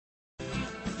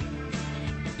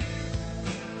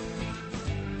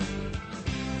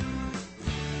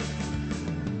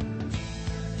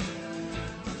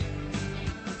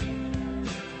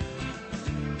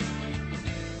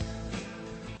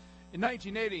In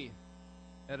 1980,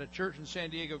 at a church in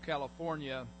San Diego,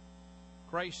 California,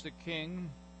 Christ the King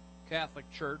Catholic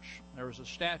Church, there was a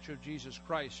statue of Jesus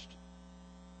Christ,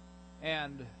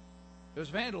 and it was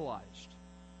vandalized.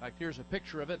 In fact, here's a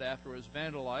picture of it after it was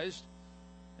vandalized.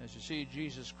 As you see,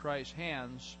 Jesus Christ's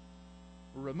hands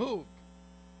were removed.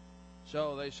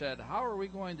 So they said, how are we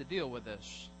going to deal with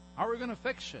this? How are we going to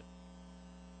fix it?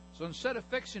 So instead of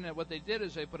fixing it, what they did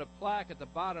is they put a plaque at the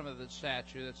bottom of the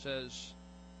statue that says,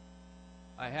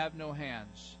 I have no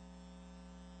hands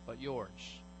but yours.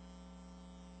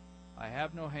 I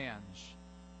have no hands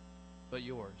but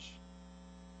yours.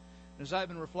 As I've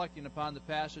been reflecting upon the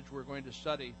passage we're going to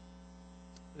study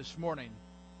this morning,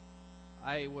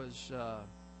 I was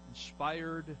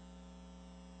inspired,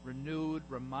 renewed,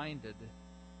 reminded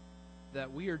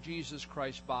that we are Jesus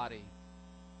Christ's body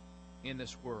in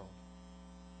this world.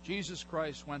 Jesus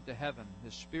Christ went to heaven.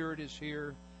 His Spirit is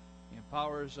here. He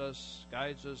empowers us,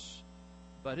 guides us,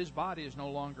 but His body is no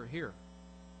longer here.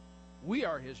 We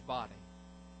are His body.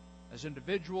 As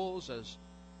individuals, as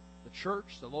the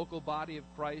church, the local body of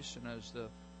Christ, and as the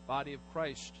body of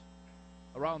Christ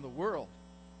around the world.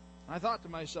 And I thought to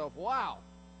myself, wow,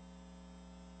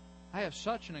 I have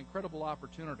such an incredible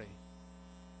opportunity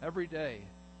every day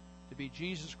to be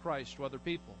Jesus Christ to other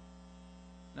people.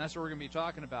 And that's what we're going to be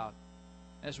talking about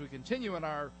as we continue in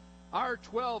our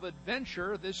R12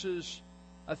 adventure. This is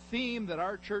a theme that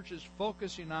our church is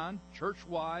focusing on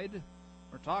church-wide.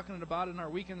 We're talking about in our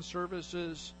weekend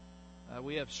services.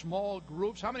 We have small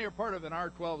groups. How many are part of an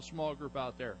R12 small group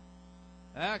out there?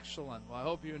 Excellent. Well, I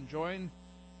hope you're enjoying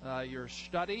your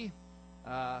study.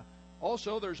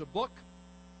 Also, there's a book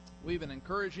we've been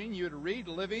encouraging you to read,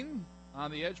 Living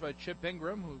on the Edge by Chip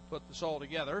Ingram, who put this all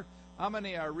together. How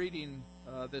many are reading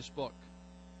this book?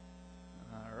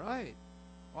 All right.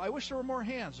 Well, I wish there were more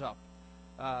hands up.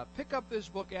 Pick up this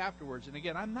book afterwards. And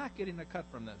again, I'm not getting a cut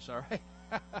from this, all right?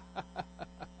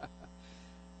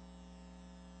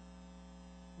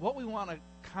 What we want to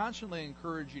constantly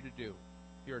encourage you to do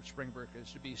here at Springbrook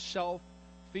is to be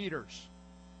self-feeders.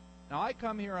 Now, I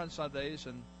come here on Sundays,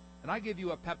 and I give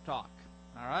you a pep talk,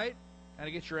 all right? Kind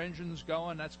of get your engines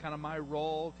going. That's kind of my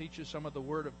role, teach you some of the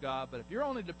Word of God. But if you're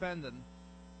only dependent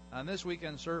on this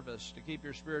weekend service to keep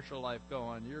your spiritual life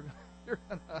going,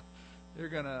 you're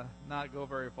gonna not go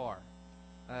very far.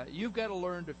 You've got to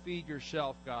learn to feed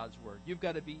yourself God's Word. You've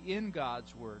got to be in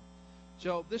God's Word.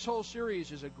 So this whole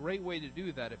series is a great way to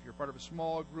do that. If you're part of a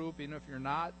small group, even if you're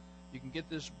not, you can get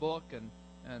this book,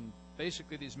 and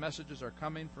basically these messages are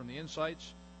coming from the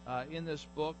insights in this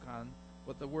book on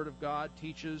what the Word of God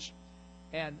teaches.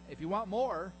 And if you want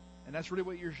more, and that's really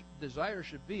what your desire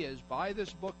should be, is buy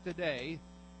this book today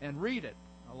and read it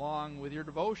along with your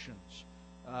devotions.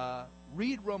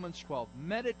 Read Romans 12.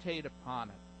 Meditate upon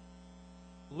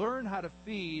it. Learn how to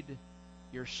feed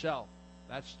yourself.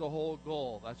 That's the whole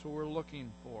goal. That's what we're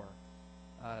looking for.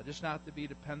 Just not to be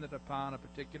dependent upon a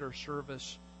particular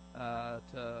service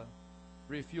to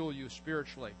refuel you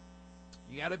spiritually.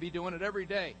 You got to be doing it every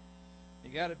day.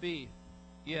 You got to be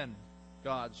in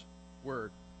God's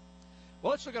Word.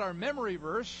 Well, let's look at our memory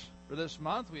verse for this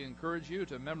month. We encourage you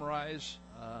to memorize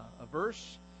a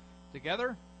verse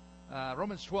together.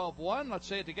 Romans 12:1. Let's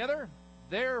say it together.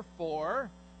 Therefore,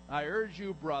 I urge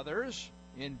you, brothers,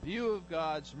 in view of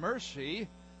God's mercy,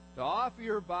 to offer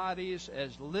your bodies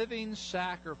as living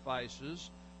sacrifices,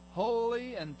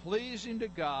 holy and pleasing to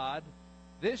God.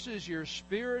 This is your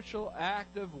spiritual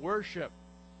act of worship.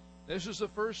 This is the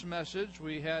first message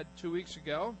we had 2 weeks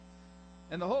ago.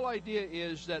 And the whole idea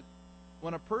is that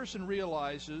when a person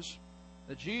realizes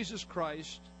that Jesus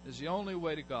Christ is the only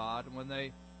way to God, and when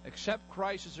they accept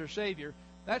Christ as their Savior,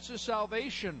 that's a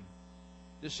salvation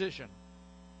decision.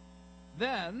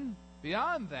 Then,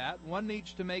 beyond that, one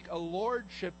needs to make a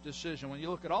lordship decision. When you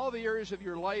look at all the areas of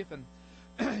your life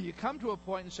and you come to a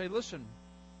point and say, listen,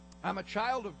 I'm a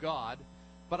child of God,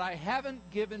 but I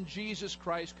haven't given Jesus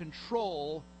Christ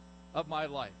control of my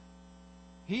life.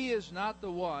 He is not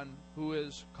the one who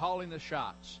is calling the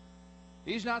shots.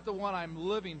 He's not the one I'm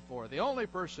living for, the only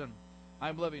person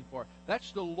I'm living for.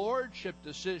 That's the lordship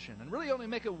decision. And really only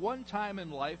make it one time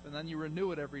in life, and then you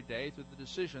renew it every day through the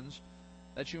decisions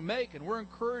that you make. And we're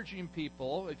encouraging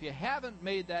people, if you haven't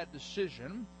made that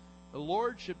decision, the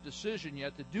lordship decision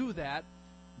yet, to do that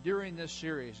during this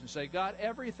series and say, God,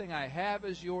 everything I have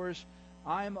is yours.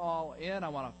 I'm all in. I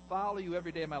want to follow you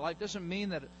every day of my life. Doesn't mean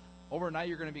that overnight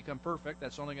you're going to become perfect.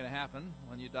 That's only going to happen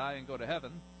when you die and go to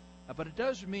heaven. But it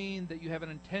does mean that you have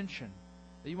an intention,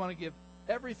 that you want to give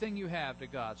everything you have to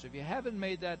God. So if you haven't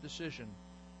made that decision,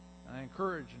 I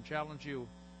encourage and challenge you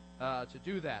to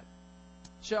do that.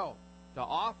 So, to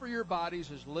offer your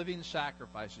bodies as living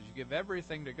sacrifices. You give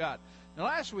everything to God. Now,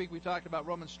 last week we talked about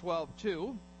Romans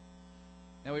 12:2.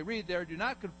 And we read there, do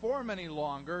not conform any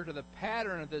longer to the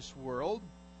pattern of this world,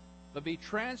 but be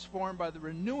transformed by the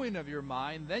renewing of your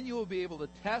mind. Then you will be able to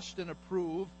test and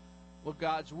approve what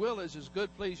God's will is, His good,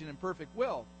 pleasing, and perfect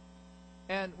will.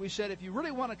 And we said, if you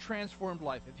really want a transformed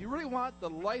life, if you really want the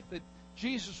life that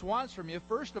Jesus wants from you,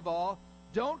 first of all,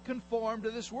 don't conform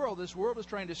to this world. This world is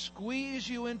trying to squeeze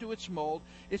you into its mold.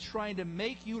 It's trying to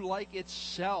make you like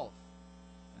itself.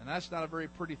 And that's not a very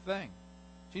pretty thing.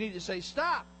 So you need to say,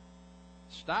 stop.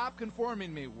 Stop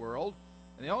conforming me, world.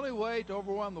 And the only way to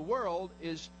overwhelm the world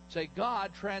is say,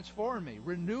 God, transform me.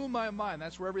 Renew my mind.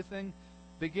 That's where everything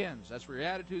begins. That's where your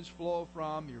attitudes flow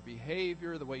from, your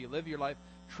behavior, the way you live your life.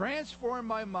 Transform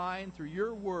my mind through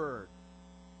your word.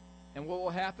 And what will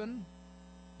happen?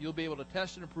 You'll be able to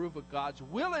test and approve what God's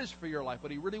will is for your life,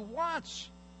 what He really wants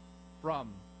from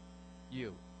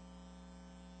you.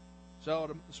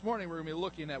 So this morning we're going to be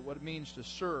looking at what it means to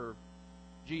serve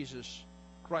Jesus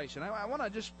Christ. And I want to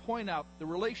just point out the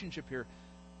relationship here.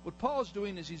 What Paul's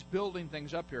doing is he's building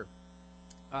things up here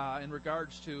in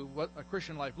regards to what a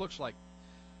Christian life looks like.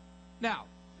 Now,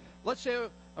 let's say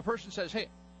a person says, hey,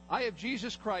 I have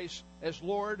Jesus Christ as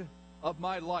Lord of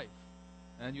my life.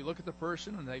 And you look at the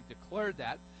person and they've declared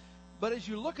that. But as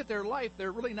you look at their life,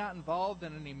 they're really not involved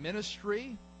in any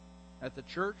ministry at the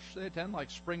church they attend,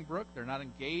 like Springbrook. They're not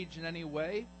engaged in any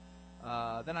way.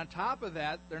 Then on top of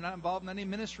that, they're not involved in any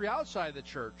ministry outside the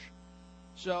church.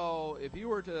 So if you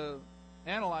were to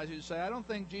analyze it, you'd say, I don't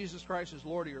think Jesus Christ is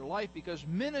Lord of your life, because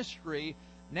ministry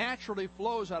naturally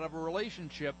flows out of a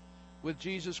relationship with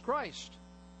Jesus Christ.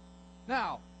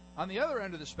 Now, on the other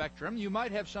end of the spectrum, you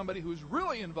might have somebody who's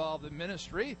really involved in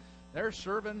ministry. They're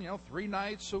serving, 3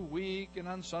 nights a week and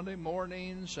on Sunday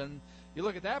mornings. And you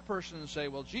look at that person and say,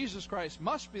 well, Jesus Christ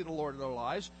must be the Lord of their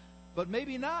lives, but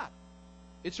maybe not.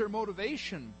 It's their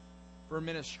motivation for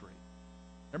ministry.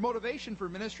 Their motivation for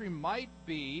ministry might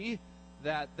be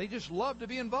that they just love to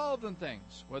be involved in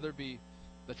things, whether it be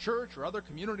the church or other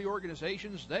community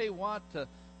organizations. They want to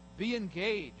be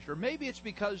engaged. Or maybe it's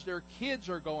because their kids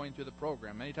are going through the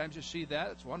program. Many times you see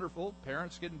that. It's wonderful.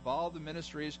 Parents get involved in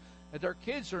ministries that their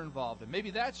kids are involved in.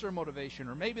 Maybe that's their motivation.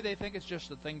 Or maybe they think it's just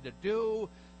the thing to do,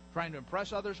 trying to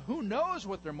impress others. Who knows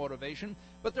what their motivation?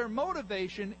 But their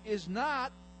motivation is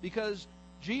not because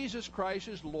Jesus Christ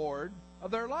is Lord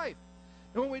of their life.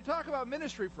 And when we talk about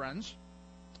ministry, friends,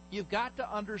 you've got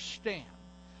to understand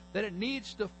that it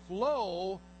needs to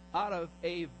flow out of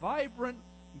a vibrant,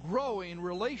 growing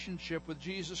relationship with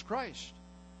Jesus Christ.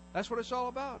 That's what it's all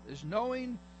about, is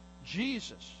knowing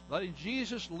Jesus, letting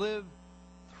Jesus live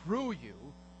through you,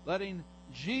 letting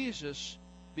Jesus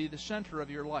be the center of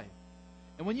your life.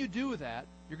 And when you do that,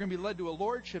 you're going to be led to a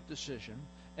lordship decision,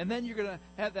 and then you're going to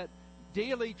have that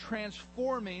daily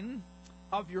transforming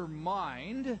of your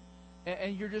mind,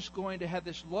 and you're just going to have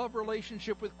this love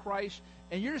relationship with Christ,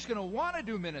 and you're just going to want to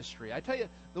do ministry. I tell you,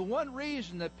 the one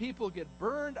reason that people get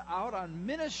burned out on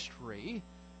ministry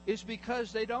is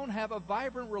because they don't have a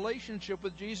vibrant relationship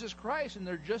with Jesus Christ, and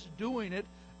they're just doing it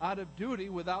out of duty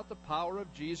without the power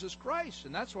of Jesus Christ.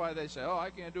 And that's why they say, oh,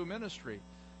 I can't do ministry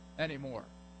anymore.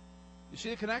 You see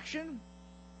the connection?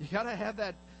 You got to have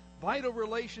that vital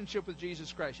relationship with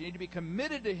Jesus Christ. You need to be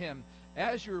committed to Him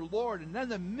as your Lord, and then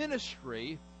the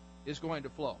ministry is going to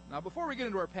flow. Now, before we get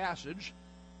into our passage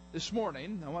this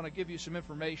morning, I want to give you some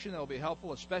information that will be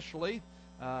helpful, especially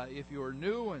if you are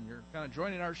new and you're kind of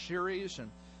joining our series,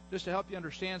 and just to help you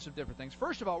understand some different things.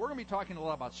 First of all, we're going to be talking a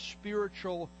lot about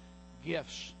spiritual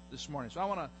gifts this morning. So I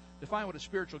want to define what a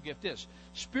spiritual gift is.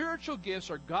 Spiritual gifts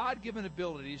are God-given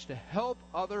abilities to help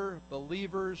other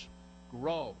believers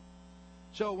grow.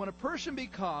 So when a person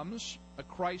becomes a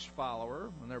Christ follower,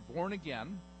 when they're born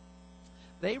again,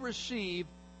 they receive,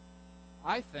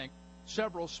 I think,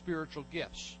 several spiritual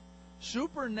gifts.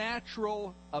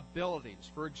 Supernatural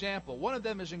abilities. For example, one of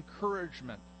them is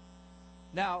encouragement.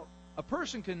 Now, a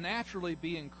person can naturally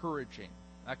be encouraging.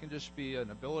 That can just be an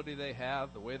ability they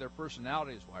have, the way their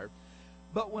personality is wired.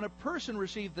 But when a person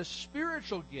receives the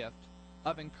spiritual gift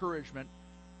of encouragement,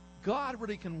 God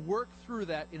really can work through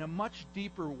that in a much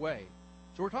deeper way.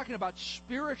 So we're talking about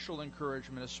spiritual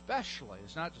encouragement especially.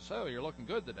 It's not just, oh, you're looking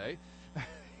good today.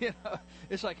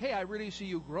 It's like, hey, I really see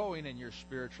you growing in your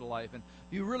spiritual life, and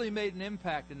you really made an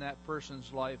impact in that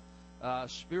person's life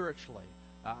spiritually.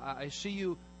 I see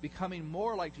you becoming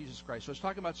more like Jesus Christ. So it's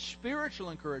talking about spiritual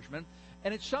encouragement,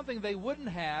 and it's something they wouldn't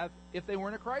have if they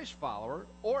weren't a Christ follower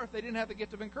or if they didn't have the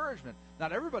gift of encouragement.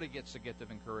 Not everybody gets the gift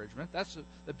of encouragement. That's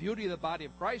the beauty of the body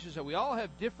of Christ, is that we all have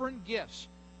different gifts.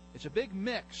 It's a big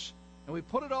mix, and we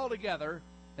put it all together,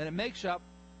 and it makes up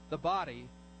the body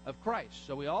of Christ.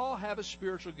 So we all have a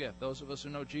spiritual gift, those of us who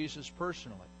know Jesus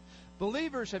personally.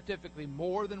 Believers have typically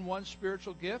more than one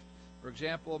spiritual gift. For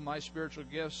example, my spiritual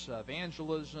gifts,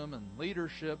 evangelism and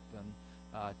leadership and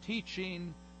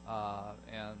teaching,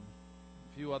 and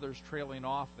a few others trailing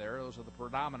off there. Those are the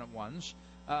predominant ones.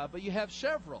 But you have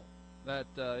several that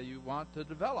you want to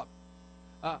develop.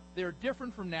 They're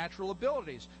different from natural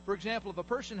abilities. For example, if a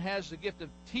person has the gift of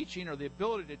teaching or the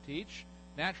ability to teach,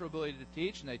 natural ability to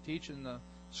teach, and they teach in the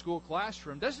school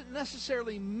classroom, doesn't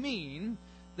necessarily mean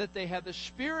that they have the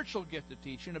spiritual gift of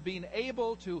teaching, of being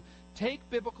able to take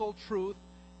biblical truth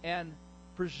and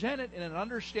present it in an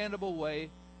understandable way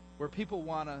where people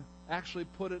want to actually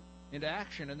put it into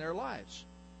action in their lives.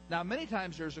 Now, many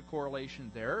times there's a correlation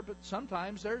there, but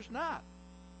sometimes there's not.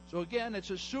 So again, it's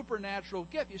a supernatural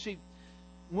gift. You see,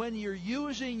 when you're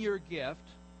using your gift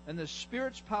and the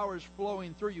Spirit's power is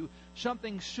flowing through you,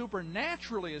 something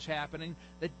supernaturally is happening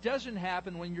that doesn't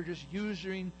happen when you're just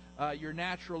using your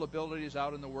natural abilities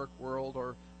out in the work world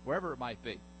or wherever it might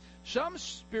be. Some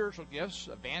spiritual gifts,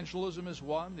 evangelism is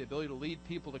one, the ability to lead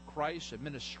people to Christ,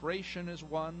 administration is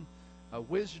one,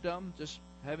 wisdom, just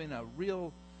having a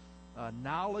real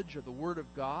knowledge of the Word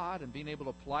of God and being able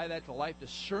to apply that to life,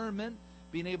 discernment,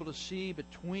 being able to see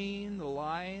between the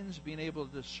lines, being able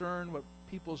to discern what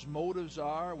people's motives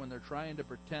are when they're trying to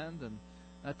pretend and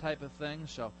that type of thing.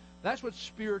 So that's what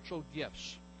spiritual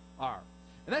gifts are.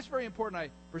 And that's very important I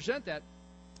present that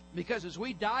because as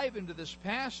we dive into this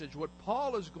passage, what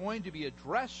Paul is going to be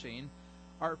addressing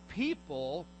are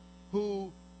people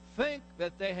who think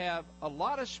that they have a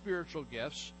lot of spiritual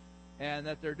gifts and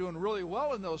that they're doing really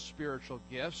well in those spiritual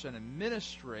gifts and in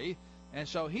ministry. And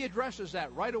so he addresses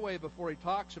that right away before he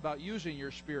talks about using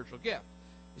your spiritual gift.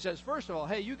 He says, first of all,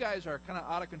 hey, you guys are kind of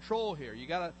out of control here. You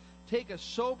got to take a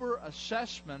sober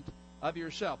assessment of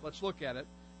yourself. Let's look at it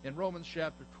in Romans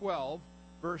chapter 12,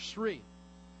 verse 3.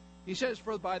 He says,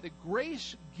 for by the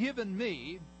grace given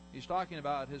me, he's talking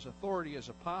about his authority as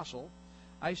apostle,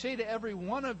 I say to every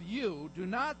one of you, do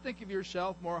not think of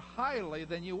yourself more highly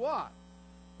than you ought,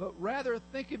 but rather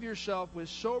think of yourself with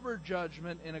sober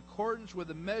judgment in accordance with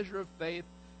the measure of faith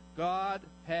God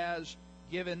has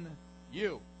given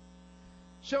you.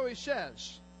 So he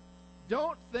says,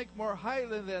 don't think more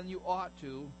highly than you ought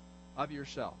to of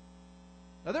yourself.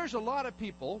 Now there's a lot of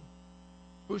people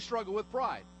who struggle with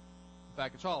pride. In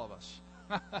fact, it's all of us.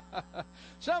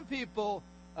 Some people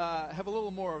have a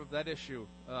little more of that issue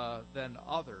than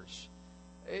others.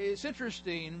 It's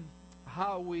interesting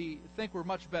how we think we're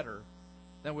much better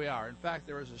than we are. In fact,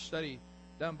 there was a study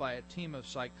done by a team of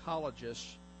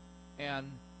psychologists, and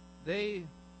they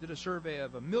did a survey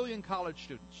of 1 million college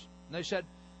students. And they said,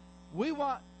 we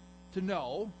want to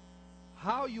know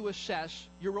how you assess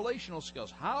your relational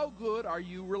skills. How good are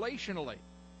you relationally?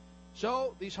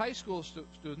 So these high school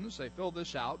students, they filled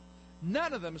this out.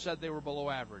 None of them said they were below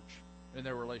average in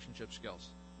their relationship skills.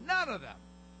 None of them.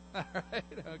 All right,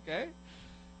 okay?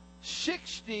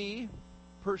 60%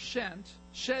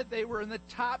 said they were in the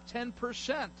top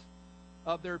 10%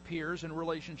 of their peers in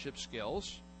relationship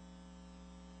skills.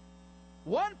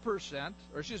 25%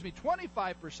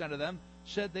 of them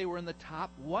said they were in the top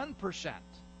 1%.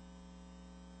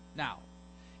 Now,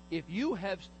 if you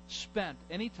have spent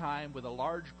any time with a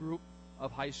large group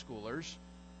of high schoolers,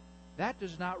 that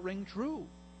does not ring true.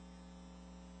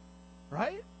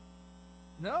 Right?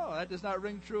 No, that does not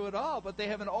ring true at all. But they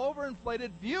have an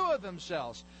overinflated view of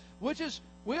themselves, which is,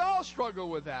 we all struggle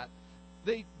with that.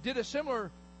 They did a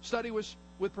similar study with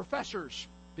professors.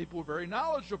 People were very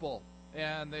knowledgeable,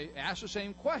 and they asked the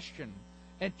same question.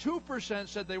 And 2%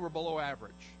 said they were below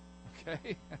average.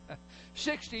 Okay?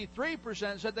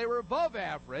 63% said they were above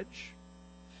average.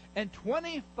 And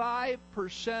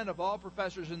 25% of all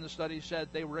professors in the study said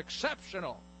they were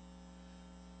exceptional.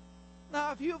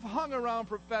 Now, if you've hung around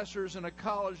professors in a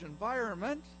college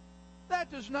environment, that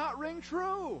does not ring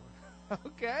true.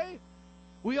 Okay?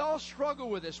 We all struggle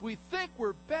with this. We think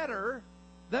we're better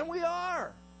than we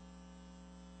are.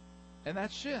 And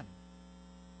that's sin.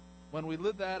 When we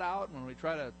live that out, when we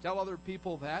try to tell other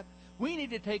people that, we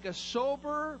need to take a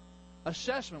sober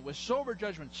assessment with sober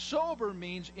judgment. Sober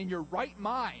means in your right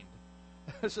mind.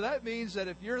 So that means that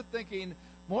if you're thinking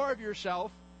more of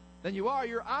yourself than you are,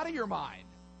 you're out of your mind.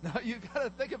 Now, you've got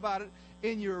to think about it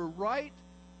in your right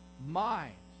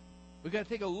mind. We've got to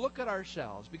take a look at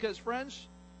ourselves. Because, friends,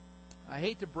 I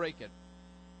hate to break it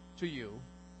to you,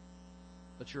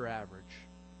 but you're average.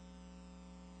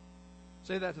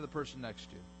 Say that to the person next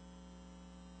to you.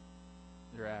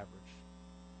 You're average.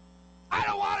 I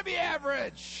don't want to be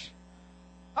average.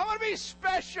 I want to be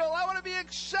special. I want to be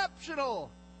exceptional.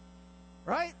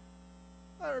 Right?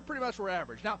 pretty much we're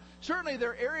average. Now, certainly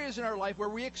there are areas in our life where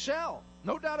we excel.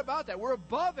 No doubt about that. We're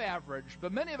above average,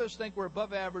 but many of us think we're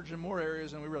above average in more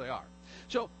areas than we really are.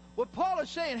 So what Paul is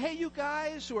saying, hey, you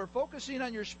guys who are focusing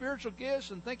on your spiritual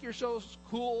gifts and think you're so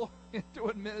cool in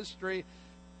doing ministry,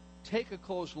 take a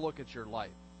close look at your life.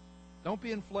 Don't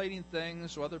be inflating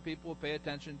things so other people will pay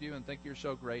attention to you and think you're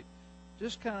so great.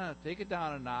 Just kind of take it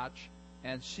down a notch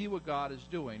and see what God is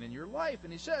doing in your life.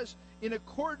 And he says, in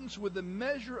accordance with the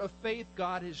measure of faith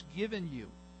God has given you.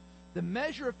 The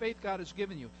measure of faith God has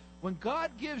given you. When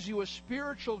God gives you a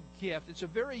spiritual gift, it's a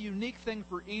very unique thing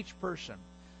for each person.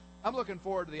 I'm looking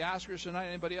forward to the Oscars tonight.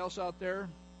 Anybody else out there?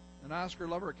 An Oscar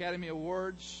lover, Academy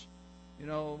Awards? You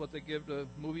know what they give to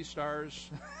movie stars?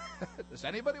 Does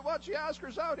anybody watch the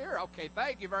Oscars out here? Okay,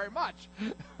 thank you very much.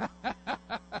 The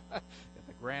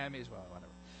Grammys, well,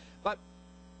 whatever. But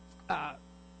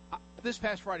this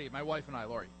past Friday, my wife and I,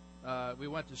 Lori, we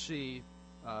went to see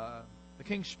The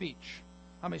King's Speech.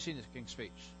 How many seen this King's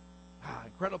Speech?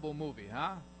 Incredible movie,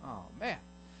 huh? Oh, man.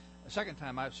 The second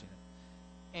time I've seen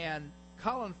it. And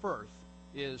Colin Firth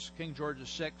is King George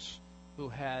VI, who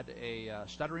had a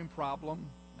stuttering problem,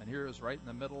 and here is right in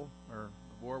the middle, where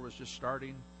the war was just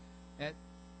starting. And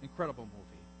incredible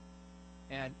movie.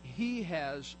 And he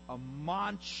has a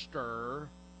monster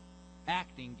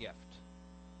acting gift.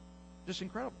 Just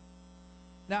incredible.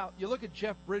 Now, you look at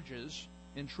Jeff Bridges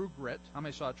in True Grit. How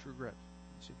many saw True Grit?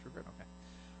 You see True Grit?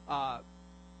 Okay.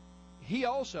 He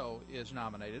also is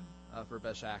nominated for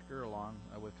Best Actor along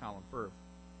with Colin Firth.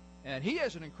 And he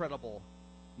has an incredible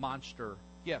monster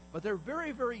gift. But they're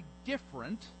very, very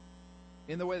different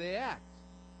in the way they act.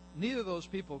 Neither of those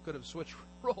people could have switched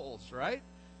roles, right?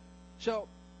 So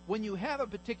when you have a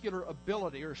particular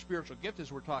ability or spiritual gift, as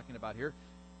we're talking about here,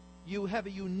 you have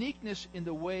a uniqueness in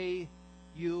the way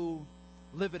you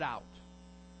live it out.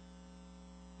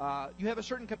 You have a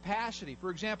certain capacity. For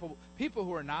example, people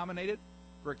who are nominated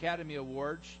for Academy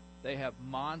Awards, they have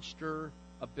monster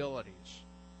abilities.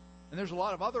 And there's a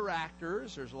lot of other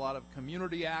actors. There's a lot of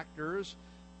community actors.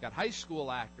 Got high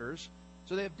school actors.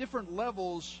 So they have different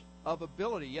levels of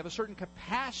ability. You have a certain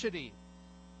capacity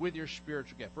with your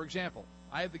spiritual gift. For example,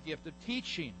 I have the gift of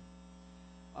teaching.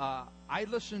 I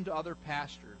listen to other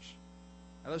pastors.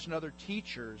 I listen to other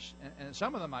teachers. And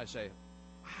some of them I say,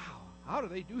 wow, how do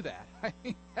they do that? I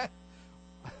mean,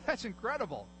 that's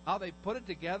incredible. How they put it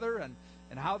together and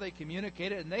how they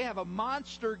communicate it. And they have a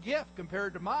monster gift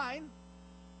compared to mine.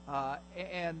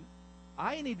 And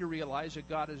I need to realize that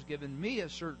God has given me a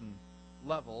certain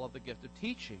level of the gift of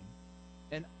teaching.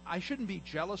 And I shouldn't be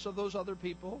jealous of those other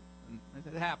people.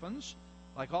 And it happens,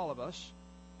 like all of us.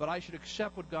 But I should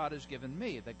accept what God has given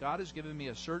me, that God has given me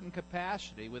a certain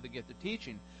capacity with the gift of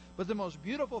teaching. But the most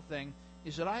beautiful thing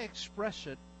is that I express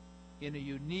it in a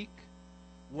unique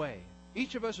way.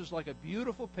 Each of us is like a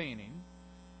beautiful painting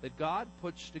that God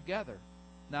puts together.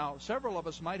 Now, several of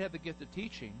us might have the gift of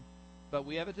teaching, but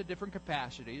we have it to different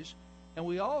capacities. And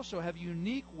we also have a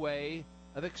unique way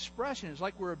of expression. It's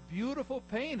like we're a beautiful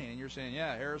painting. And you're saying,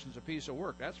 yeah, Harrison's a piece of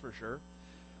work, that's for sure.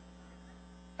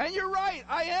 And you're right,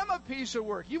 I am a piece of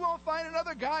work. You won't find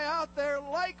another guy out there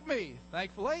like me,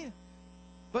 thankfully.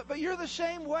 But you're the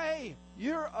same way.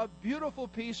 You're a beautiful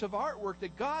piece of artwork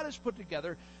that God has put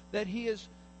together, that He has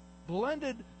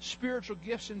blended spiritual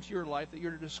gifts into your life that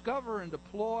you're to discover and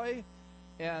deploy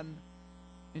and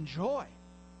enjoy.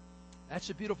 That's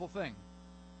a beautiful thing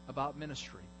about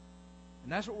ministry.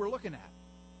 And that's what we're looking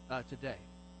at today.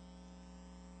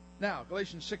 Now,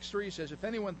 Galatians 6:3 says, if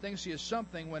anyone thinks he is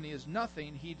something when he is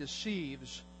nothing, he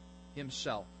deceives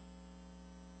himself.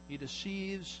 He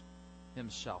deceives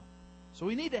himself. So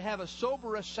we need to have a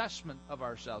sober assessment of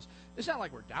ourselves. It's not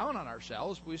like we're down on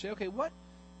ourselves, but we say, okay, what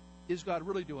is God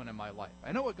really doing in my life?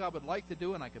 I know what God would like to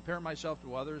do, and I compare myself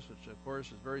to others, which, of course,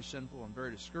 is very sinful and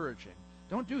very discouraging.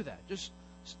 Don't do that. Just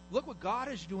look what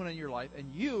God is doing in your life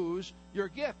and use your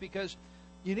gift, because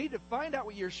you need to find out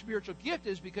what your spiritual gift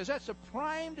is, because that's a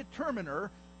prime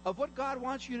determiner of what God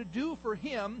wants you to do for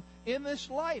Him in this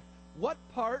life. What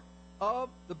part of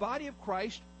the body of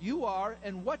Christ you are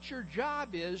and what your job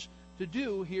is to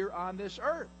do here on this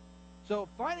earth. So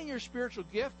finding your spiritual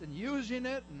gift and using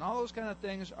it and all those kind of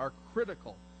things are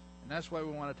critical. And that's why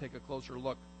we want to take a closer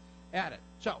look at it.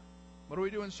 So, what do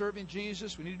we do in serving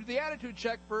Jesus? We need to do the attitude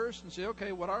check first and say,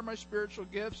 okay, what are my spiritual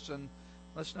gifts? And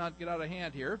let's not get out of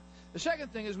hand here. The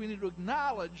second thing is we need to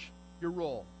acknowledge your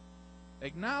role.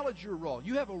 Acknowledge your role.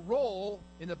 You have a role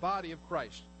in the body of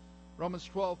Christ. Romans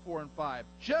 12:4-5.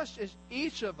 Just as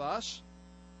each of us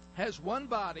has one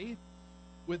body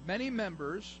with many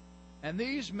members, and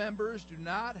these members do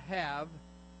not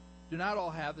all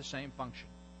have the same function.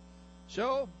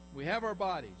 So we have our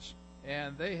bodies,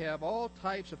 and they have all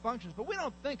types of functions. But we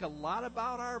don't think a lot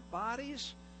about our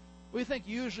bodies. We think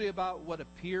usually about what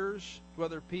appears to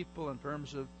other people in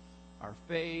terms of our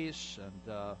face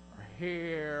and our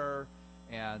hair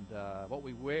and what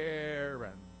we wear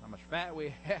and how much fat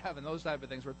we have and those type of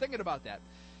things. We're thinking about that.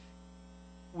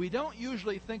 We don't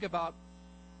usually think about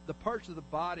the parts of the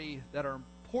body that are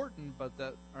important but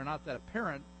that are not that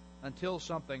apparent until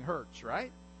something hurts,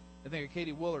 right? I think of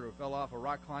Katie Willard, who fell off a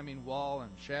rock climbing wall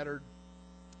and shattered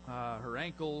her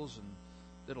ankles and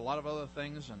did a lot of other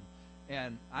things.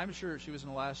 And I'm sure she was in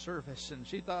the last service, and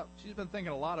she's been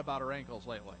thinking a lot about her ankles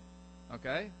lately,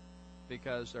 okay?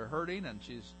 Because they're hurting, and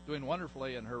she's doing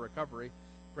wonderfully in her recovery.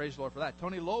 Praise the Lord for that.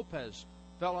 Tony Lopez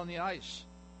fell on the ice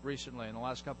recently in the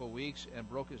last couple of weeks and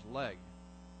broke his leg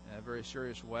in a very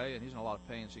serious way, and he's in a lot of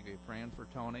pain, so you can be praying for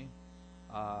Tony.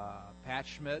 Pat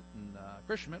Schmidt and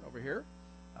Chris Schmidt over here,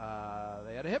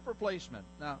 they had a hip replacement.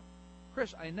 Now,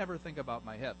 Chris, I never think about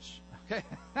my hips, okay?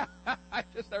 I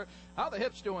just never, how the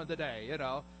hips doing today, you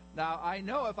know? Now, I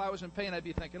know if I was in pain, I'd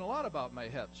be thinking a lot about my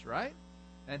hips, right?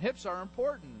 And hips are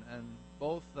important, and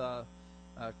both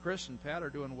Chris and Pat are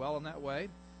doing well in that way.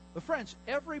 But friends,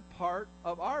 every part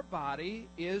of our body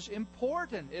is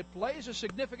important. It plays a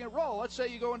significant role. Let's say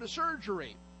you go into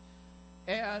surgery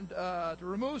and to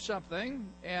remove something,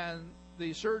 and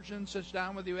the surgeon sits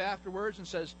down with you afterwards and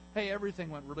says, hey, everything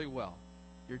went really well.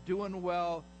 You're doing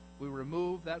well. We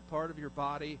removed that part of your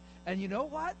body. And you know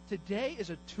what? Today is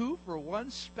a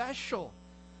 2-for-1 special.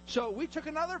 So we took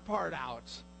another part out.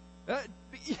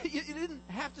 You didn't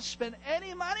have to spend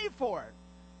any money for it.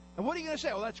 And what are you going to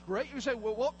say? Well, that's great. You say,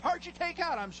 well, what part you take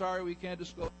out? I'm sorry, we can't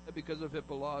disclose that because of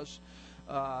HIPAA laws.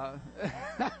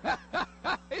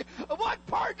 What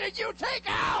part did you take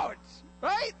out?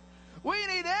 Right? We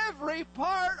need every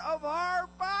part of our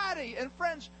body. And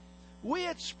friends, we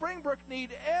at Springbrook need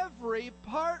every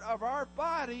part of our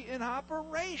body in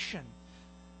operation.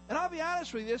 And I'll be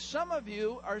honest with you, some of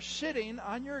you are sitting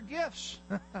on your gifts.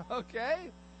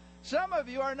 Okay? Some of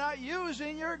you are not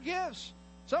using your gifts.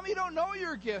 Some of you don't know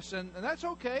your gifts, and that's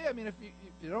okay. I mean, if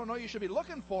you don't know, you should be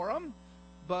looking for them.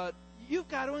 But you've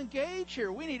got to engage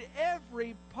here. We need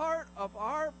every part of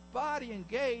our body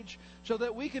engaged so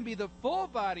that we can be the full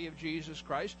body of Jesus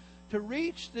Christ to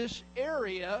reach this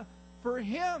area for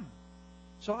Him.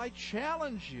 So I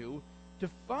challenge you to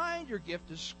find your gift,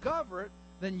 discover it,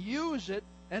 then use it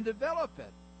and develop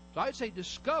it. So I'd say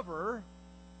discover,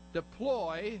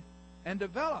 deploy, and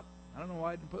develop. I don't know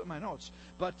why I didn't put it in my notes.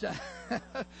 But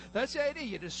that's the idea.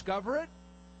 You discover it,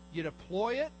 you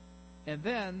deploy it, and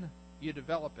then you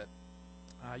develop it.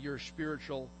 Your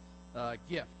spiritual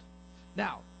gift.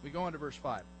 Now, we go into verse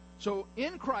 5. So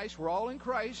in Christ, we're all in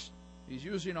Christ. He's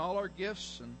using all our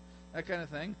gifts and that kind of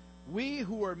thing. We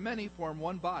who are many form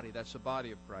one body. That's the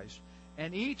body of Christ.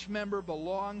 And each member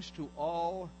belongs to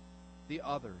all the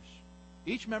others.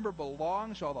 Each member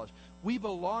belongs to all others. We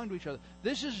belong to each other.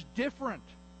 This is different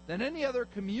than any other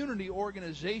community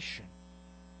organization.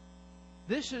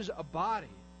 This is a body.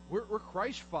 We're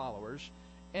Christ followers,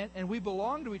 and we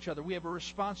belong to each other. We have a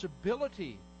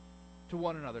responsibility to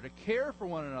one another, to care for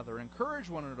one another, encourage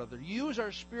one another, use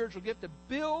our spiritual gift to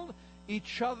build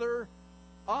each other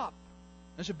up.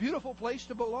 It's a beautiful place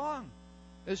to belong,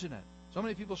 isn't it? So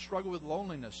many people struggle with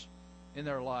loneliness in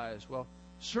their lives. Well,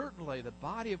 certainly the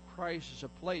body of Christ is a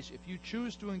place, if you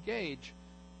choose to engage,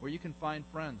 where you can find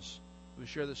friends who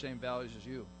share the same values as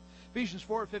you. Ephesians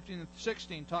 4:15 and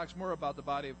 16 talks more about the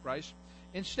body of Christ.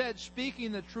 Instead,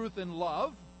 speaking the truth in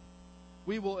love,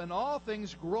 we will in all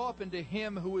things grow up into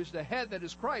Him who is the head, that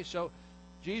is Christ. So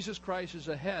Jesus Christ is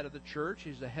the head of the church.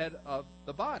 He's the head of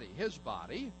the body, His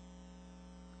body.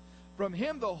 From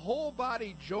Him, the whole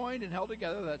body joined and held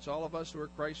together, that's all of us who are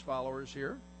Christ followers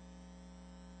here,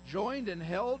 joined and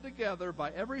held together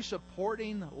by every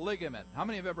supporting ligament. How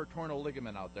many have ever torn a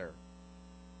ligament out there?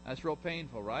 That's real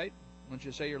painful, right? Wouldn't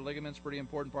you say your ligament's a pretty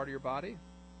important part of your body?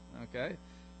 Okay.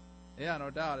 Yeah, no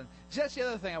doubt. And that's the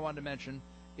other thing I wanted to mention,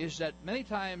 is that many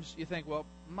times you think, well,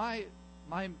 my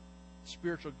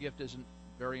spiritual gift isn't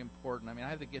very important. I mean, I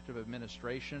have the gift of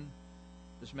administration,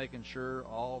 just making sure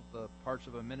all the parts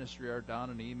of a ministry are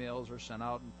done and emails are sent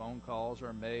out and phone calls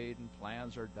are made and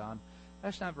plans are done.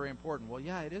 That's not very important. Well,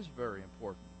 yeah, it is very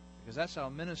important, because that's how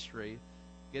ministry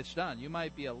gets done. You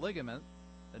might be a ligament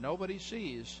that nobody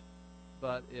sees,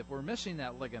 but if we're missing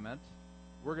that ligament,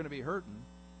 we're going to be hurting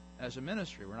as a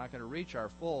ministry. We're not going to reach our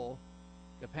full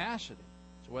capacity.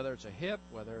 So whether it's a hip,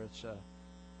 whether it's an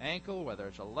ankle, whether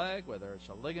it's a leg, whether it's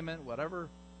a ligament, whatever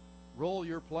role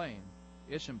you're playing,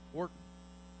 it's important.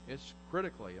 It's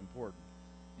critically important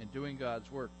in doing God's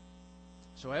work.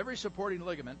 So every supporting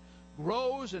ligament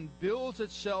grows and builds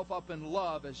itself up in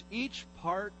love as each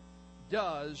part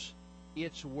does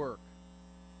its work.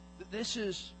 This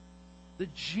is the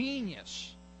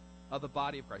genius of the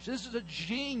body of Christ. This is a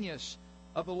genius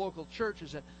of the local church,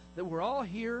 is that we're all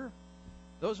here.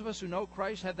 Those of us who know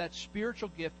Christ have that spiritual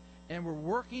gift, and we're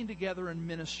working together in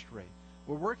ministry.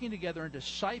 We're working together in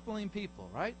discipling people,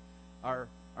 right? Our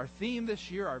theme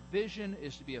this year, our vision,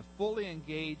 is to be a fully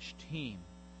engaged team.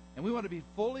 And we want to be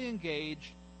fully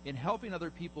engaged in helping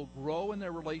other people grow in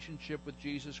their relationship with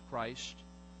Jesus Christ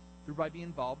by being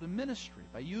involved in ministry,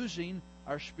 by using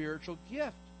our spiritual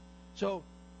gift. So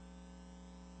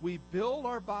we build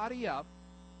our body up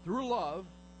through love.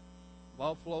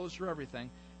 Love flows through everything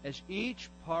as each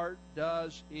part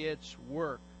does its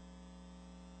work.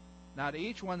 Now to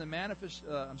each one the 1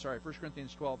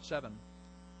 Corinthians 12:7.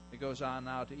 It goes on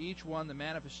now, to each one the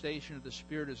manifestation of the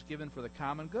Spirit is given for the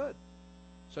common good.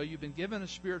 So you've been given a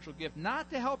spiritual gift not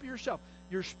to help yourself.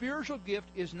 Your spiritual gift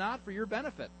is not for your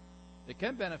benefit. It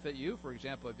can benefit you, for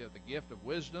example, if you have the gift of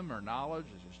wisdom or knowledge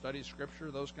as you study Scripture,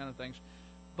 those kind of things.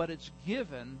 But it's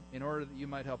given in order that you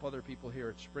might help other people here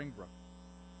at Springbrook.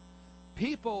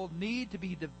 People need to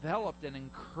be developed and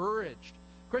encouraged.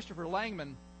 Christopher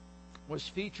Langman was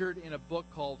featured in a book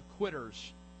called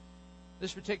Quitters.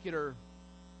 This particular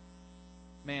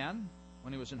man,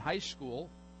 when he was in high school,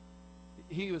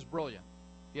 he was brilliant.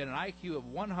 He had an IQ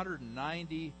of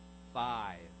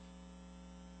 195.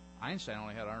 Einstein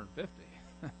only had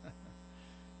 150.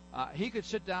 He could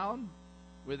sit down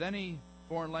with any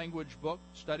foreign language book,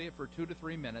 study it for 2 to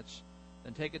 3 minutes,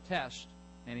 then take a test,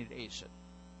 and he'd ace it.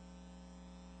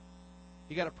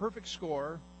 He got a perfect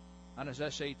score on his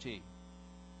SAT,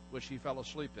 which he fell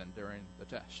asleep in during the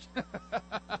test.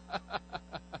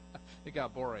 It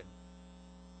got boring.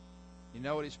 You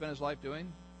know what he spent his life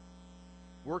doing?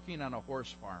 Working on a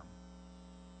horse farm.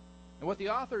 And what the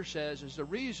author says is the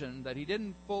reason that he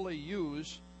didn't fully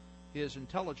use his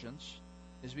intelligence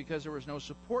is because there was no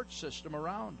support system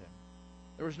around him.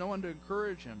 There was no one to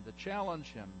encourage him, to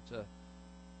challenge him, to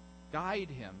guide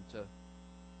him, to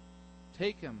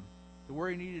take him to where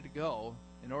he needed to go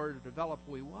in order to develop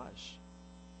who he was.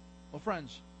 Well,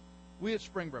 friends, we at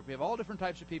Springbrook, we have all different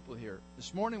types of people here.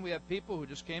 This morning we have people who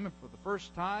just came in for the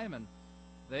first time, and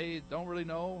they don't really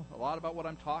know a lot about what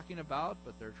I'm talking about,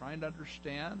 but they're trying to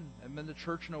understand. Haven't been to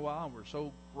church in a while, and we're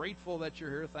so grateful that you're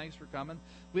here. Thanks for coming.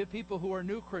 We have people who are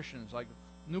new Christians, like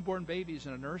newborn babies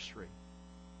in a nursery.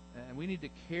 And we need to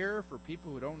care for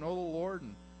people who don't know the Lord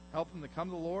and help them to come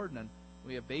to the Lord. And then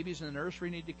we have babies in the nursery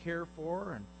we need to care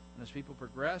for. And as people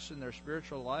progress in their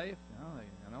spiritual life,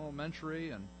 in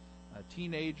elementary and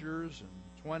teenagers and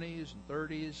 20s and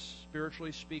 30s,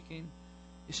 spiritually speaking,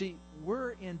 you see,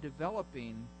 we're in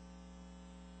developing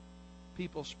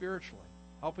people spiritually,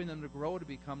 helping them to grow to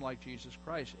become like Jesus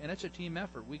Christ. And it's a team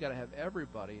effort. We got to have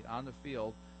everybody on the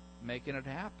field making it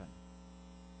happen,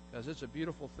 because it's a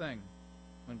beautiful thing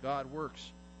when God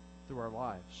works through our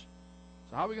lives.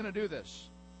 So how are we going to do this?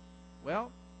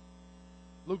 Well,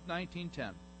 Luke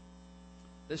 19:10.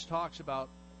 This talks about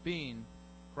being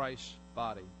Christ's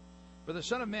body. For the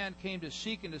Son of Man came to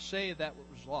seek and to save that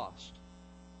which was lost.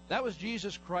 That was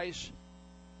Jesus Christ's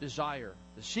desire,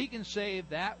 to seek and save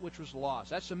that which was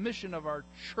lost. That's the mission of our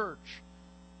church,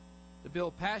 to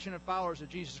build passionate followers of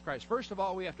Jesus Christ. First of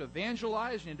all, we have to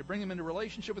evangelize. We need to bring them into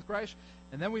relationship with Christ,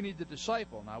 and then we need to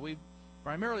disciple. Now, we've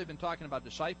primarily been talking about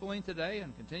discipling today,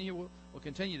 and we'll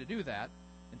continue to do that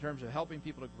in terms of helping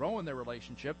people to grow in their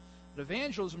relationship. But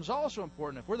evangelism is also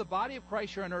important. If we're the body of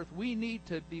Christ here on earth, we need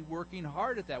to be working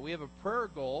hard at that. We have a prayer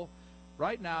goal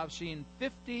right now of seeing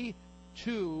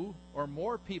 52 or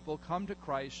more people come to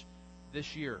Christ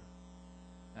this year.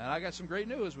 And I got some great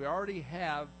news. We already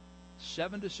have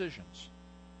 7 decisions.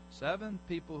 7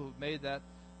 people who've made that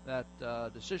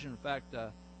decision. In fact,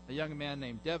 a young man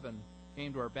named Devin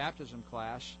came to our baptism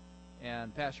class,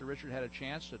 and Pastor Richard had a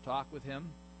chance to talk with him,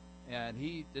 and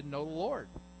he didn't know the Lord.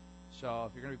 So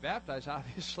if you're going to be baptized,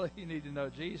 obviously you need to know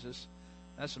Jesus.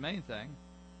 That's the main thing.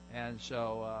 And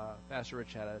so Pastor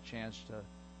Rich had a chance to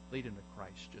lead him to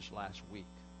Christ just last week.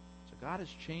 So God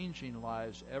is changing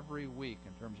lives every week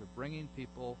in terms of bringing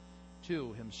people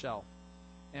to Himself.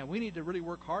 And we need to really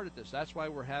work hard at this. That's why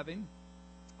we're having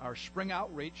our spring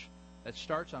outreach that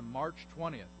starts on March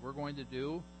 20th. We're going to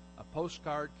do a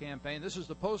postcard campaign. This is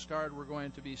the postcard we're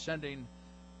going to be sending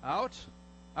out.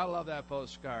 I love that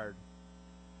postcard.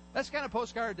 That's the kind of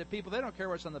postcard that people, they don't care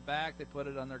what's on the back. They put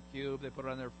it on their cube. They put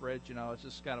it on their fridge. It's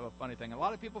just kind of a funny thing. A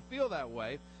lot of people feel that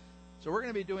way. So we're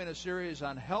going to be doing a series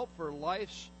on help for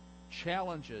life's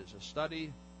challenges, a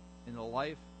study in the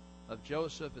life of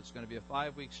Joseph. It's going to be a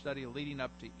 5-week study leading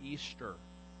up to Easter.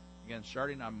 again,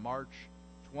 starting on March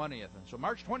 20th. And so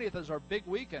March 20th is our big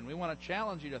weekend. We want to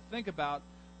challenge you to think about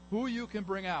who you can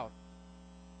bring out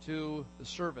to the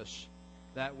service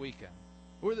that weekend.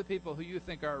 Who are the people who you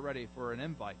think are ready for an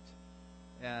invite?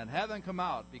 And have them come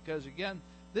out, because, again,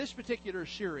 this particular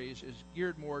series is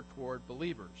geared more toward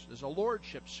believers. It's a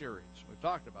lordship series. We've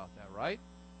talked about that, right?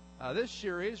 This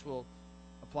series will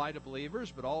apply to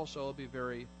believers, but also be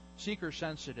very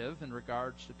seeker-sensitive in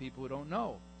regards to people who don't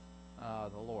know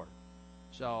the Lord.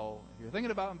 So if you're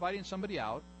thinking about inviting somebody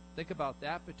out, think about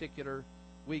that particular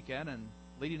weekend. And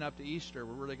leading up to Easter,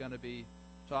 we're really going to be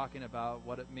talking about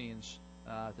what it means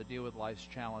to deal with life's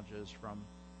challenges from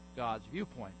God's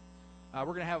viewpoint. We're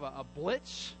going to have a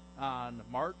blitz on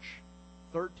March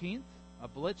 13th,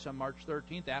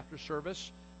 after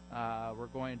service. We're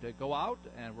going to go out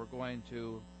and we're going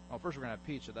to, first we're going to have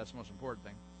pizza. That's the most important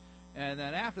thing. And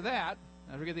then after that,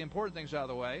 as we get the important things out of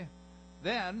the way,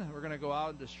 then we're going to go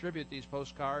out and distribute these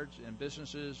postcards in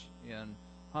businesses in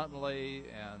Huntley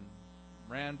and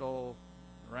Randall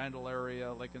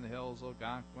area, Lake in the Hills,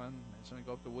 Algonquin. It's going to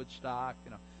go up to Woodstock.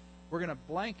 We're going to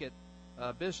blanket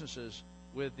businesses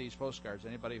with these postcards,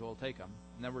 anybody who will take them.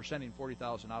 And then we're sending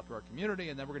 40,000 out to our community,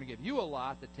 and then we're going to give you a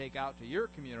lot to take out to your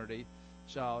community.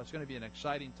 So it's going to be an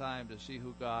exciting time to see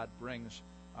who God brings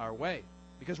our way.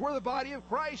 Because we're the body of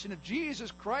Christ, and if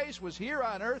Jesus Christ was here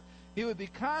on earth, he would be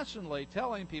constantly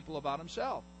telling people about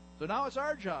himself. So now it's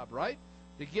our job, right,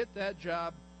 to get that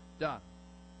job done.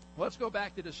 Let's go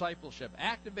back to discipleship,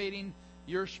 activating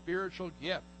your spiritual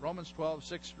gift. Romans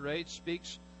 12:6-8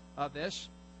 speaks of this.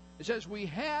 It says we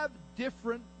have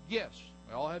different gifts.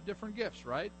 We all have different gifts,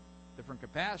 right? Different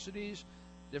capacities,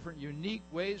 different unique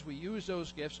ways we use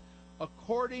those gifts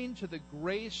according to the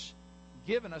grace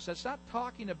given us. That's not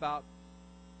talking about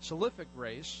salvific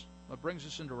grace, what brings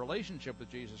us into relationship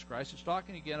with Jesus Christ. It's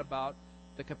talking again about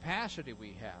the capacity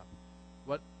we have,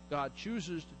 what God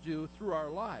chooses to do through our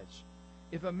lives.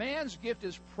 If a man's gift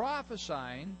is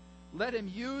prophesying, let him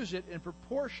use it in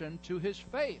proportion to his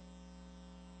faith.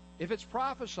 If it's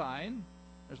prophesying,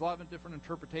 there's a lot of different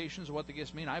interpretations of what the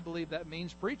gifts mean. I believe that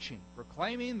means preaching,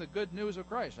 proclaiming the good news of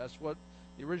Christ. That's what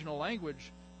the original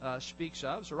language speaks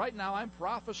of. So right now I'm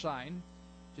prophesying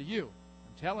to you.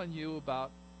 I'm telling you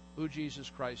about who Jesus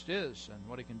Christ is and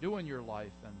what he can do in your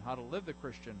life and how to live the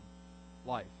Christian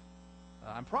life.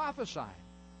 I'm prophesying.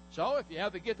 So if you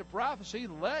have the gift of prophecy,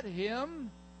 let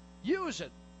him use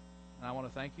it. And I want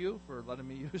to thank you for letting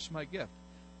me use my gift.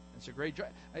 It's a great joy.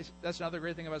 That's another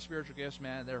great thing about spiritual gifts,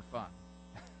 man. They're fun.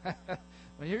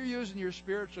 When you're using your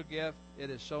spiritual gift, it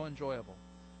is so enjoyable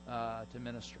to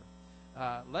minister.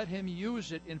 Let him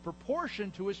use it in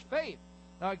proportion to his faith.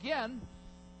 Now again,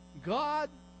 God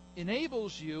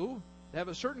enables you to have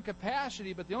a certain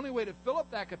capacity, but the only way to fill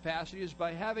up that capacity is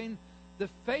by having the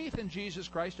faith in Jesus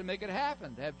Christ to make it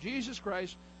happen, to have Jesus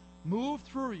Christ move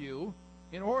through you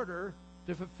in order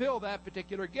to fulfill that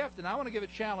particular gift. And I want to give a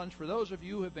challenge for those of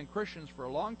you who have been Christians for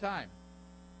a long time.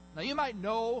 Now, you might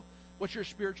know what your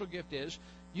spiritual gift is.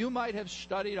 You might have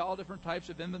studied all different types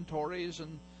of inventories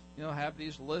and have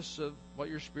these lists of what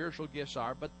your spiritual gifts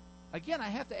are. But again, I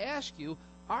have to ask you,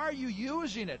 are you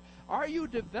using it? Are you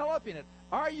developing it?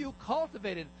 Are you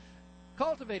cultivating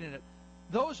it?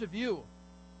 Those of you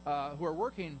who are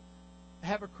working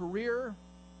have a career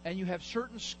and you have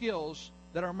certain skills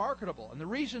that are marketable. And the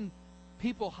reason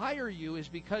people hire you is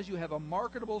because you have a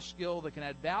marketable skill that can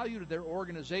add value to their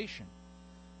organization.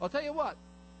 I'll tell you what,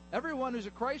 everyone who's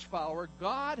a Christ follower,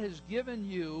 God has given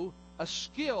you a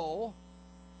skill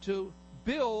to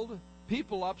build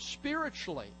people up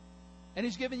spiritually. And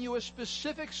he's given you a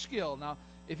specific skill. Now,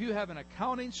 if you have an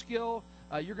accounting skill,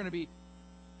 you're going to be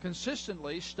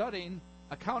consistently studying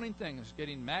accounting things,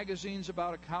 getting magazines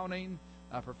about accounting,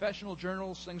 professional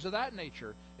journals, things of that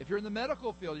nature. If you're in the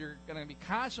medical field, you're going to be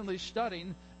constantly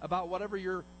studying about whatever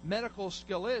your medical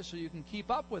skill is so you can keep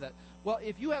up with it. Well,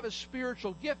 if you have a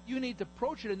spiritual gift, you need to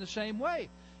approach it in the same way.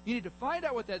 You need to find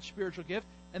out what that spiritual gift,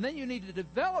 and then you need to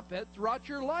develop it throughout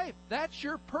your life. That's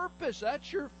your purpose.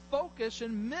 That's your focus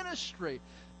in ministry.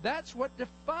 That's what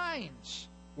defines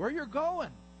where you're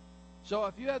going. So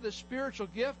if you have the spiritual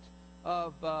gift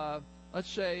of, let's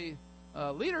say,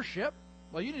 leadership,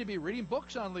 well, you need to be reading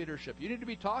books on leadership. You need to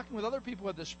be talking with other people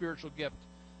with the spiritual gift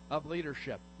of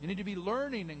leadership. You need to be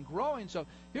learning and growing. So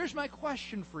here's my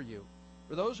question for you.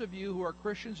 For those of you who are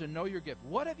Christians and know your gift,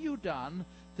 what have you done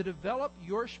to develop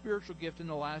your spiritual gift in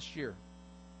the last year?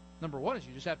 Number one is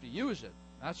you just have to use it.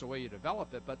 That's the way you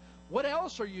develop it. But what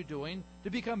else are you doing to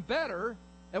become better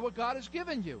at what God has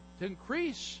given you, to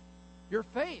increase your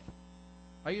faith?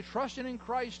 Are you trusting in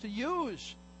Christ to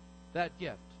use that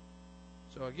gift?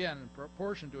 So again, in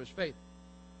proportion to his faith.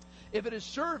 If it is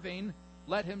serving,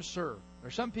 let him serve. There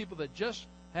are some people that just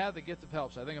have the gift of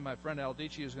helps. I think of my friend Al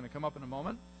Dici, who's going to come up in a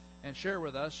moment and share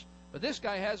with us. But this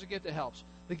guy has a gift of helps.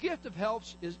 The gift of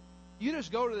helps is you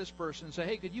just go to this person and say,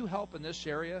 hey, could you help in this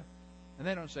area? And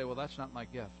they don't say, well, that's not my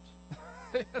gift.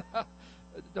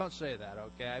 Don't say that,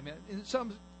 okay? I mean, in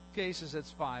some cases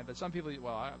it's fine, but some people,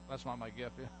 well, that's not my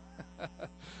gift.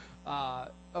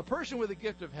 A person with a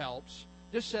gift of helps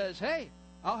just says, hey,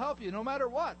 I'll help you no matter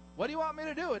what. What do you want me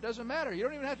to do? It doesn't matter. You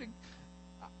don't even have to.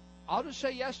 I'll just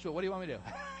say yes to it. What do you want me to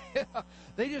do?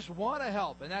 They just want to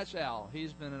help, and that's Al.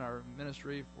 He's been in our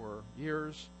ministry for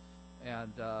years,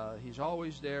 and he's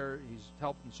always there. He's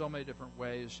helped in so many different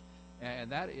ways,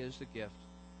 and that is the gift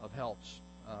of helps.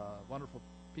 Wonderful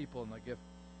people in the gift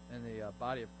in the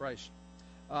body of Christ.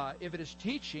 If it is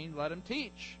teaching, let him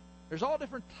teach. There's all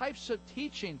different types of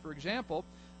teaching. For example,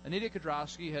 Anita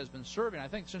Kudrowski has been serving, I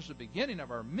think, since the beginning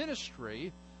of our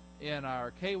ministry in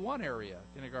our K1 area,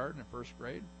 kindergarten and first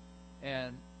grade,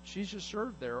 and she's just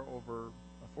served there over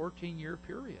a 14-year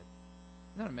period.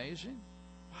 Isn't that amazing?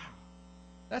 Wow.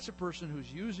 That's a person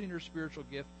who's using her spiritual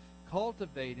gift,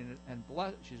 cultivating it, and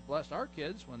she's blessed our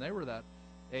kids when they were that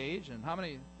age. And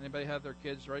anybody have their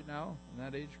kids right now in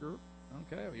that age group?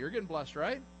 Okay, well, you're getting blessed,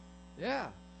 right? Yeah.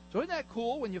 So isn't that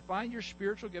cool when you find your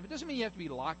spiritual gift? It doesn't mean you have to be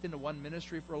locked into one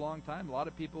ministry for a long time. A lot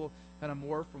of people kind of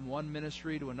morph from one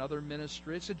ministry to another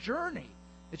ministry. It's a journey.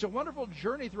 It's a wonderful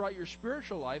journey throughout your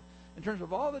spiritual life in terms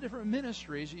of all the different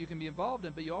ministries that you can be involved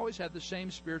in, but you always have the same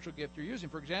spiritual gift you're using.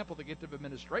 For example, the gift of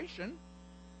administration,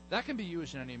 that can be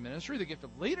used in any ministry. The gift of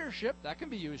leadership, that can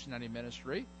be used in any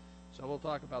ministry. So we'll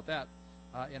talk about that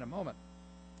in a moment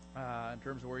in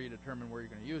terms of where you determine where you're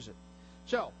going to use it.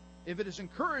 So, if it is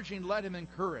encouraging, let him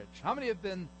encourage. How many have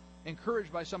been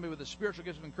encouraged by somebody with a spiritual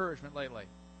gift of encouragement lately?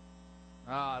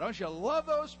 Don't you love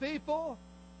those people?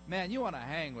 Man, you want to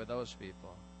hang with those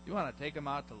people. You want to take them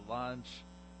out to lunch.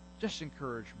 Just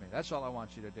encourage me. That's all I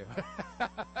want you to do.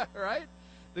 Right?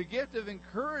 The gift of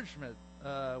encouragement.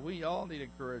 We all need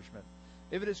encouragement.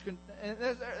 If it is, and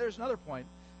there's another point.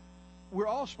 We're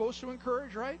all supposed to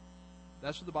encourage, right?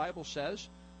 That's what the Bible says.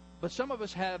 But some of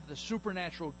us have the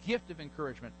supernatural gift of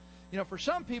encouragement. You know, for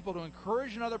some people to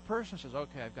encourage another person says,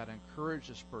 okay, I've got to encourage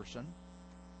this person.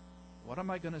 What am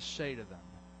I going to say to them?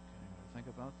 Okay, I got to think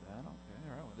about that. Okay,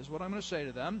 all right. Well, this is what I'm going to say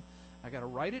to them. I got to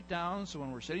write it down so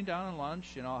when we're sitting down at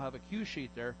lunch, I'll have a cue sheet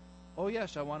there. Oh,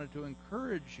 yes, I wanted to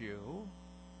encourage you.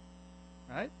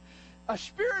 Right? A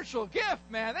spiritual gift,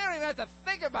 man, they don't even have to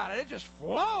think about it. It just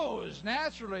flows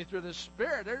naturally through the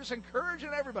Spirit. They're just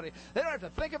encouraging everybody. They don't have to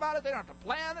think about it. They don't have to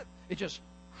plan it. It just,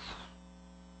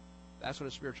 that's what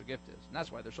a spiritual gift is. And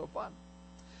that's why they're so fun.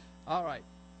 All right.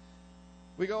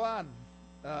 We go on.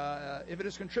 If it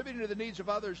is contributing to the needs of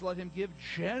others, let him give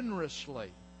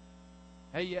generously.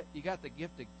 Hey, you got the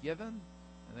gift of giving?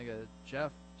 I think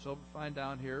Jeff Silverfine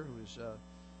down here, who is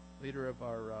leader of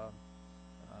our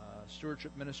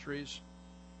stewardship ministries,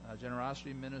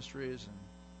 generosity ministries, and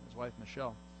his wife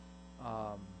Michelle.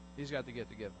 He's got the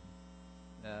gift of giving,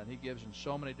 and he gives in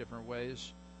so many different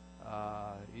ways.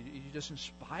 He just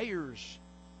inspires.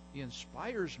 He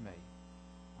inspires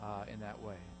me in that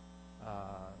way.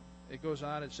 It goes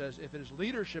on. It says, "If it is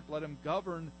leadership, let him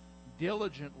govern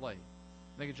diligently."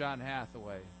 Think of John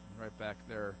Hathaway, right back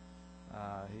there.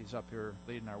 He's up here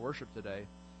leading our worship today,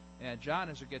 and John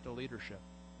has a gift of leadership.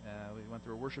 We went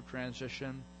through a worship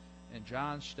transition, and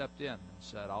John stepped in and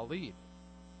said, I'll lead.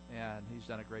 And he's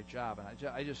done a great job. And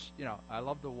I just, I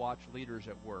love to watch leaders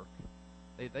at work.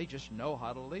 They just know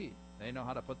how to lead. They know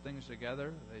how to put things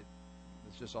together.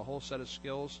 It's just a whole set of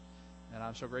skills. And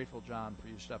I'm so grateful, John, for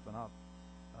you stepping up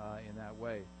in that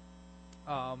way.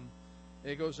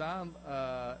 It goes on,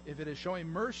 if it is showing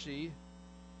mercy,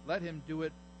 let him do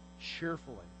it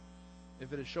cheerfully.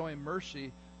 If it is showing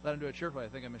mercy, let him do it cheerfully. I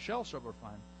think of Michelle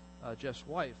Silverfine, Jeff's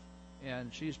wife,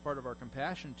 and she's part of our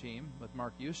compassion team with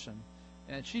Mark Houston,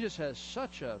 and she just has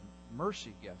such a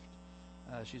mercy gift.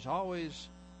 She's always,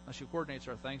 she coordinates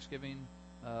our Thanksgiving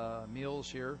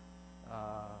meals here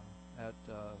at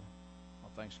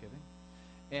Thanksgiving,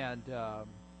 and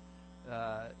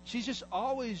she's just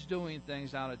always doing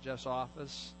things down at Jeff's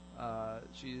office.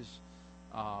 She's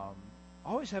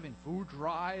always having food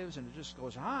drives, and it just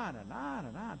goes on and on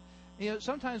and on.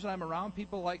 Sometimes when I'm around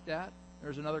people like that,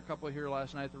 there's another couple here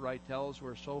last night, the Wrightells, who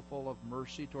are so full of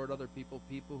mercy toward other people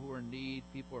who are in need,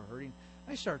 people who are hurting.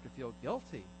 I start to feel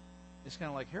guilty. It's kind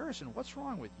of like, Harrison, what's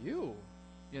wrong with you?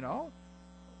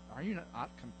 Are you not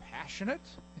compassionate?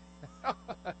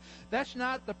 That's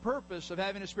not the purpose of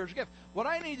having a spiritual gift. What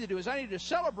I need to do is I need to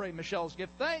celebrate Michelle's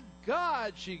gift. Thank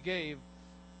God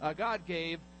God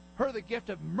gave her the gift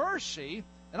of mercy,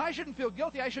 And I shouldn't feel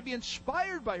guilty. I should be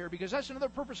inspired by her, because that's another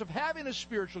purpose of having a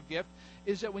spiritual gift,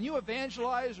 is that when you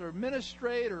evangelize or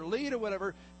ministrate or lead or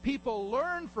whatever, people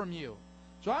learn from you.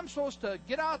 So I'm supposed to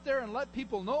get out there and let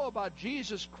people know about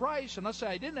Jesus Christ. And let's say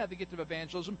I didn't have the gift of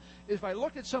evangelism. If I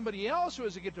looked at somebody else who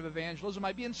has a gift of evangelism,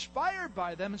 I'd be inspired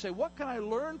by them and say, what can I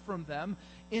learn from them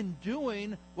in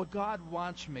doing what God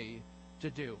wants me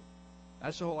to do?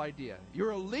 That's the whole idea.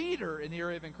 You're a leader in the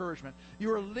area of encouragement.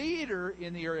 You're a leader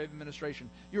in the area of administration.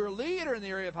 You're a leader in the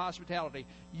area of hospitality.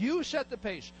 You set the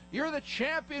pace. You're the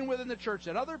champion within the church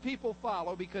that other people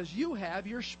follow, because you have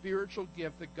your spiritual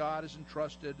gift that God has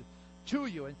entrusted to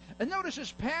you. And notice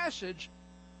this passage,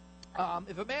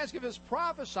 if a man's gift is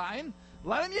prophesying,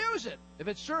 let him use it. If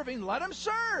it's serving, let him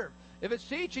serve. If it's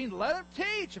teaching, let him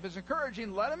teach. If it's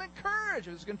encouraging, let him encourage.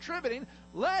 If it's contributing,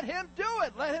 let him do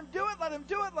it. Let him do it. Let him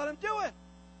do it. Let him do it.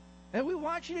 And we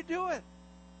want you to do it.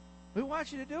 We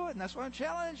want you to do it, and that's why I'm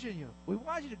challenging you. We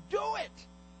want you to do it.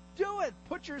 Do it.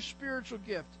 Put your spiritual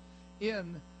gift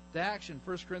into action.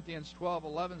 1 Corinthians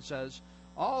 12:11 says,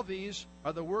 all these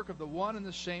are the work of the one and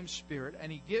the same Spirit,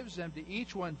 and He gives them to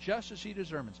each one just as He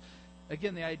determines.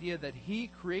 Again, the idea that He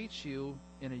creates you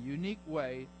in a unique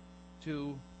way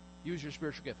to use your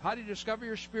spiritual gift. How do you discover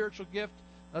your spiritual gift?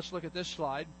 Let's look at this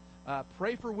slide.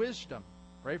 Pray for wisdom.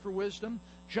 Pray for wisdom.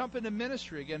 Jump into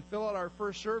ministry. Again, fill out our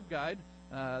first serve guide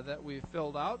that we've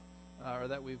filled out, or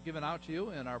that we've given out to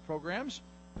you in our programs.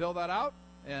 Fill that out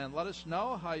and let us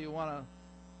know how you want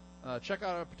to check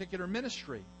out a particular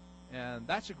ministry. And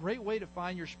that's a great way to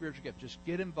find your spiritual gift. Just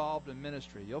get involved in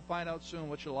ministry. You'll find out soon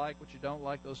what you like, what you don't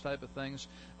like, those type of things.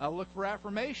 Look for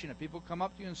affirmation. If people come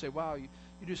up to you and say, wow, you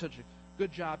do such a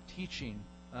good job teaching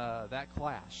that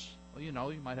class. Well,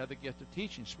 you might have the gift of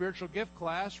teaching. Spiritual gift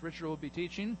class, Richard will be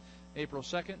teaching April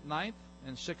 2nd, 9th,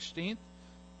 and 16th.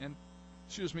 And,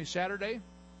 Saturday,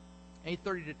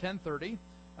 8:30 to 10:30.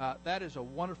 That is a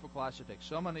wonderful class to take.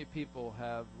 So many people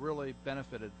have really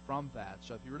benefited from that.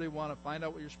 So if you really want to find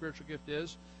out what your spiritual gift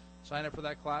is, sign up for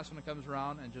that class when it comes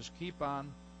around, and just keep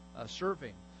on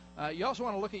serving. You also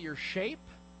want to look at your shape.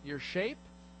 Your shape.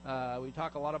 We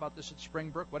talk a lot about this at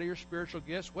Springbrook. What are your spiritual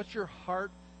gifts? What's your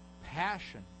heart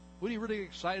passion? What are you really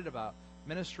excited about?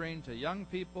 Ministering to young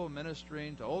people,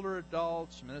 ministering to older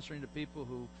adults, ministering to people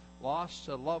who lost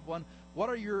a loved one. What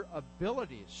are your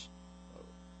abilities?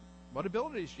 What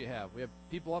abilities do you have? We have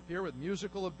people up here with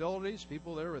musical abilities,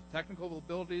 people there with technical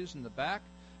abilities in the back.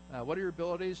 What are your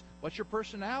abilities? What's your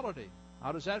personality?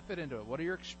 How does that fit into it? What are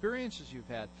your experiences you've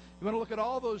had? You want to look at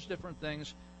all those different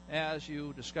things as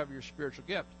you discover your spiritual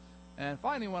gift. And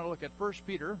finally, you want to look at 1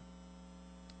 Peter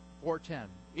 4:10.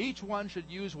 Each one should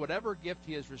use whatever gift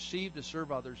he has received to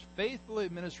serve others, faithfully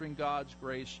administering God's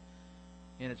grace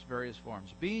in its various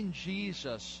forms. Being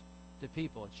Jesus to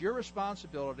people. It's your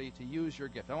responsibility to use your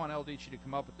gift. I want Al Dietschy to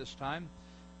come up at this time.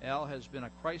 Al has been a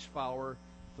Christ follower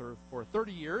for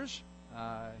 30 years.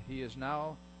 He is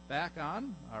now back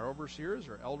on our overseers,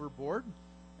 our elder board, and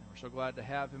we're so glad to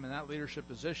have him in that leadership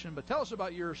position. But tell us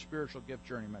about your spiritual gift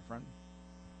journey, my friend.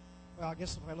 Well, I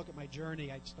guess if I look at my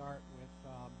journey, I'd start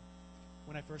with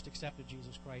when I first accepted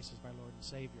Jesus Christ as my Lord and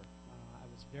Savior. I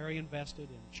was very invested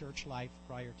in church life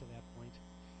prior to that point,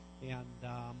 and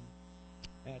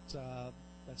at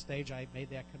that stage I made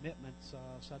that commitment.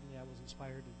 Suddenly I was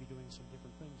inspired to be doing some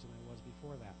different things than I was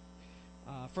before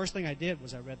that. First thing I did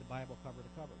was I read the Bible cover to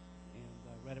cover, and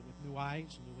I read it with new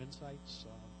eyes and new insights,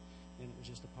 and it was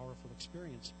just a powerful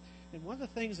experience. And one of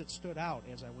the things that stood out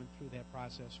as I went through that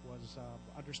process was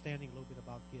understanding a little bit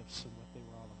about gifts and what they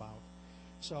were all about.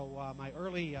 So my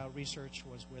early research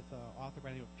was with an author by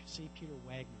the name of C. Peter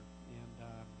Wagner, and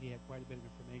he had quite a bit of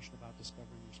information about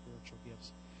discovering your spiritual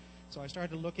gifts. So I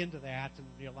started to look into that and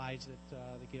realized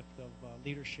that the gift of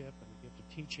leadership and the gift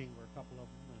of teaching were a couple of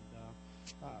them.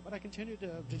 And but I continued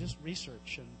to just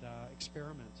research and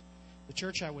experiment. The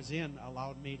church I was in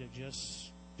allowed me to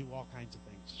just do all kinds of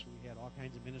things. We had all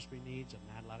kinds of ministry needs and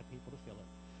not a lot of people to fill it.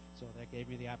 So that gave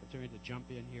me the opportunity to jump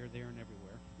in here, there, and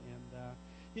everywhere.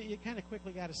 And you kind of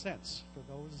quickly got a sense for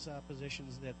those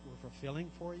positions that were fulfilling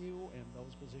for you and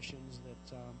those positions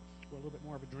that were a little bit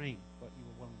more of a drain, what you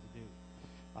were willing to do.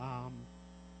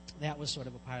 That was sort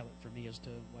of a pilot for me as to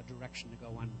what direction to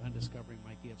go on discovering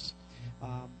my gifts.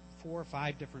 4 or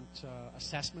 5 different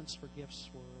assessments for gifts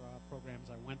were programs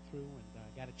I went through,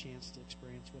 and got a chance to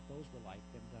experience what those were like.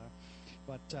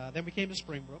 But then we came to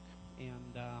Springbrook,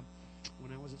 and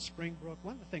when I was at Springbrook,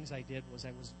 one of the things I did was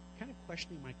I was kind of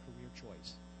questioning my career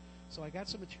choice. So I got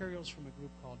some materials from a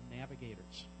group called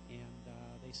Navigators, and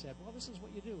they said, well, this is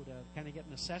what you do to kind of get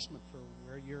an assessment for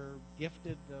where your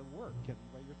gifted work and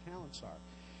where your talents are.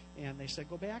 And they said,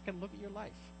 go back and look at your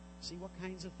life. See what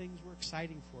kinds of things were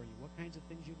exciting for you, what kinds of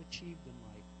things you've achieved in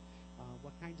life,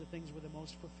 what kinds of things were the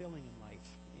most fulfilling in life.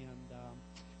 And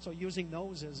so using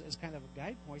those as kind of a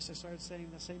guidepost, I started saying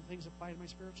the same things apply to my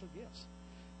spiritual gifts.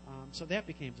 So that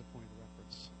became a point of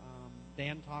reference.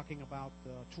 Dan talking about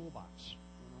the toolbox,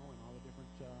 and all the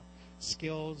different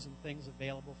skills and things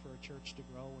available for a church to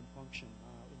grow and function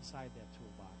inside that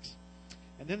toolbox.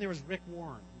 And then there was Rick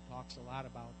Warren, who talks a lot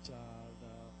about the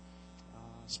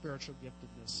spiritual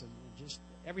giftedness and just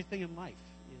everything in life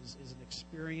is an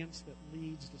experience that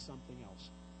leads to something else.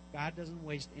 God doesn't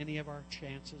waste any of our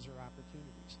chances or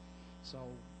opportunities. So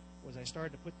as I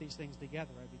started to put these things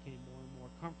together, I became more and more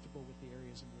comfortable with the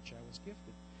areas in which I was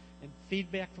gifted. And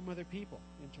feedback from other people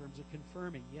in terms of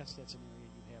confirming, yes, that's an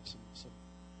area you have some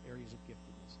areas of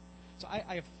giftedness. So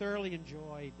I have thoroughly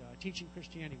enjoyed teaching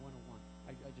Christianity 101.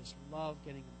 I just love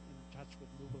getting in touch with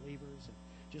new believers and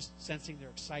just sensing their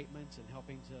excitement and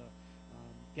helping to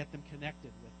get them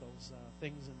connected with those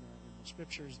things in the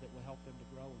Scriptures that will help them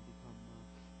to grow and become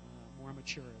more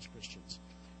mature as Christians.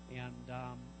 And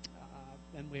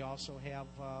then we also have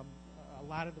a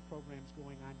lot of the programs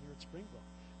going on here at Springbrook.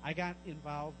 I got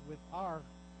involved with our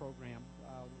program,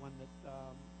 one that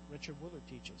Richard Willard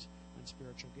teaches on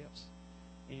spiritual gifts.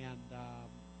 And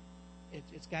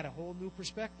it's got a whole new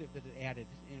perspective that it added,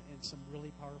 and some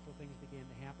really powerful things began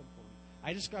to happen for me.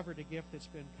 I discovered a gift that's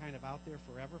been kind of out there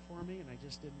forever for me, and I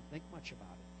just didn't think much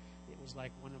about it. It was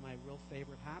like one of my real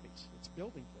favorite hobbies. It's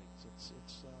building things.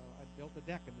 I built a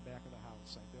deck in the back of the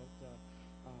house. I built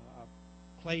a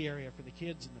play area for the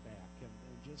kids in the back, and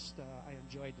just I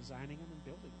enjoyed designing them and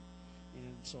building them.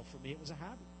 And so for me, it was a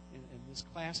hobby. And this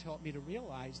class helped me to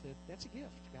realize that that's a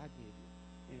gift God gave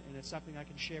you. And it's something I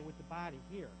can share with the body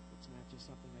here. It's not just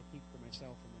something I keep for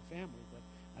myself and my family, but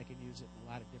I can use it in a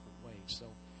lot of different ways. So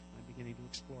I'm beginning to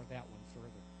explore that one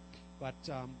further. But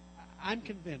I'm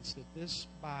convinced that this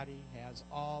body has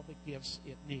all the gifts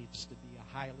it needs to be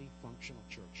a highly functional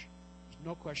church. There's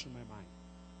no question in my mind.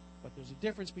 But there's a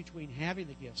difference between having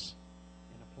the gifts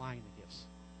and applying the gifts.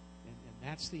 And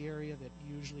that's the area that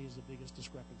usually is the biggest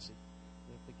discrepancy.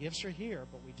 The gifts are here,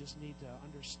 but we just need to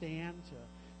understand,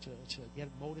 to get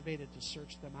motivated to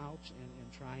search them out and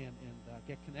try and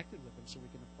get connected with them so we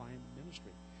can apply them in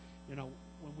ministry.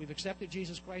 When we've accepted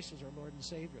Jesus Christ as our Lord and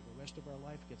Savior, the rest of our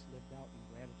life gets lived out in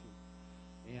gratitude.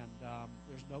 And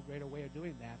there's no greater way of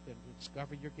doing that than to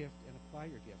discover your gift and apply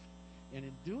your gift. And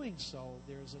in doing so,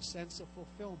 there's a sense of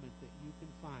fulfillment that you can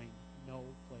find no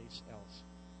place else.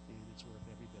 And it's worth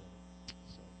every bit of it.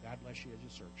 So God bless you as you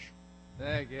search.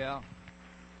 Thank you, Al.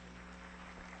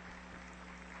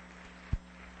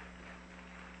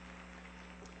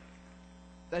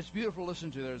 That's beautiful to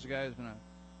listen to. There's a guy who's been a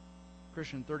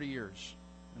Christian 30 years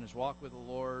and has walked with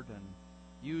the Lord and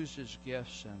used his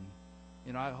gifts.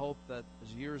 And, I hope that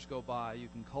as years go by, you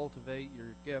can cultivate your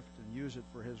gift and use it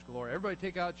for His glory. Everybody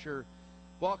take out your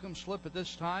welcome slip at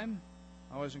this time.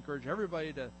 I always encourage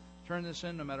everybody to turn this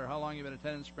in, no matter how long you've been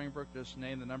attending Springbrook. Just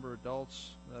name the number of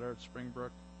adults that are at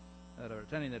Springbrook, that are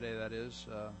attending today, that is.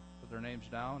 Put their names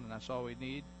down, and that's all we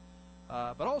need.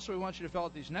 But also we want you to fill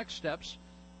out these next steps.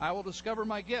 I will discover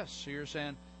my gifts. So you're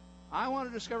saying, I want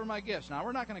to discover my gifts. Now,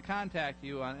 we're not going to contact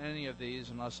you on any of these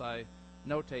unless I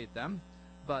notate them.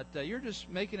 But you're just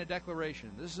making a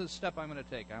declaration. This is a step I'm going to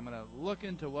take. I'm going to look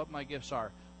into what my gifts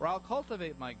are, or I'll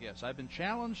cultivate my gifts. I've been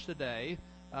challenged today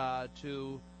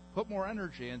to put more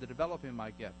energy into developing my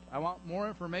gift. I want more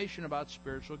information about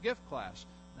spiritual gift class.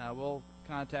 Now, we'll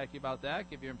contact you about that,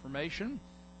 give you information.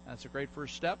 That's a great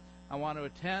first step. I want to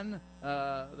attend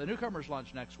the newcomers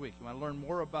lunch next week. You want to learn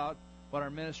more about what our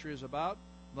ministry is about?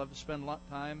 I'd love to spend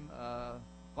time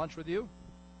lunch with you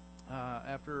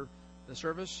after the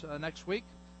service next week.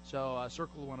 So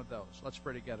circle one of those. Let's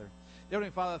pray together. Dear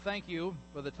Heavenly Father, thank you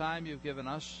for the time you've given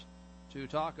us to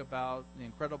talk about the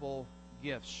incredible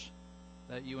gifts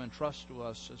that you entrust to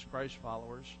us as Christ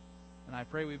followers. And I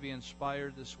pray we be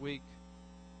inspired this week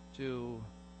to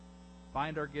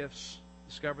find our gifts,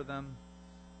 discover them,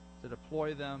 to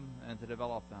deploy them, and to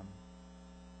develop them.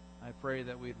 I pray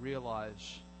that we'd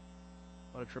realize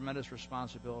what a tremendous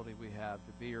responsibility we have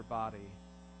to be your body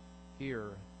here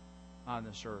on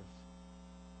this earth.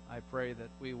 I pray that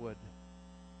we would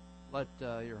let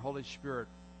your Holy Spirit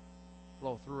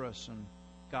flow through us and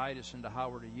guide us into how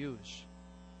we're to use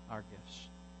our gifts.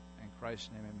 In Christ's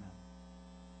name, amen.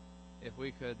 If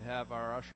we could have our usher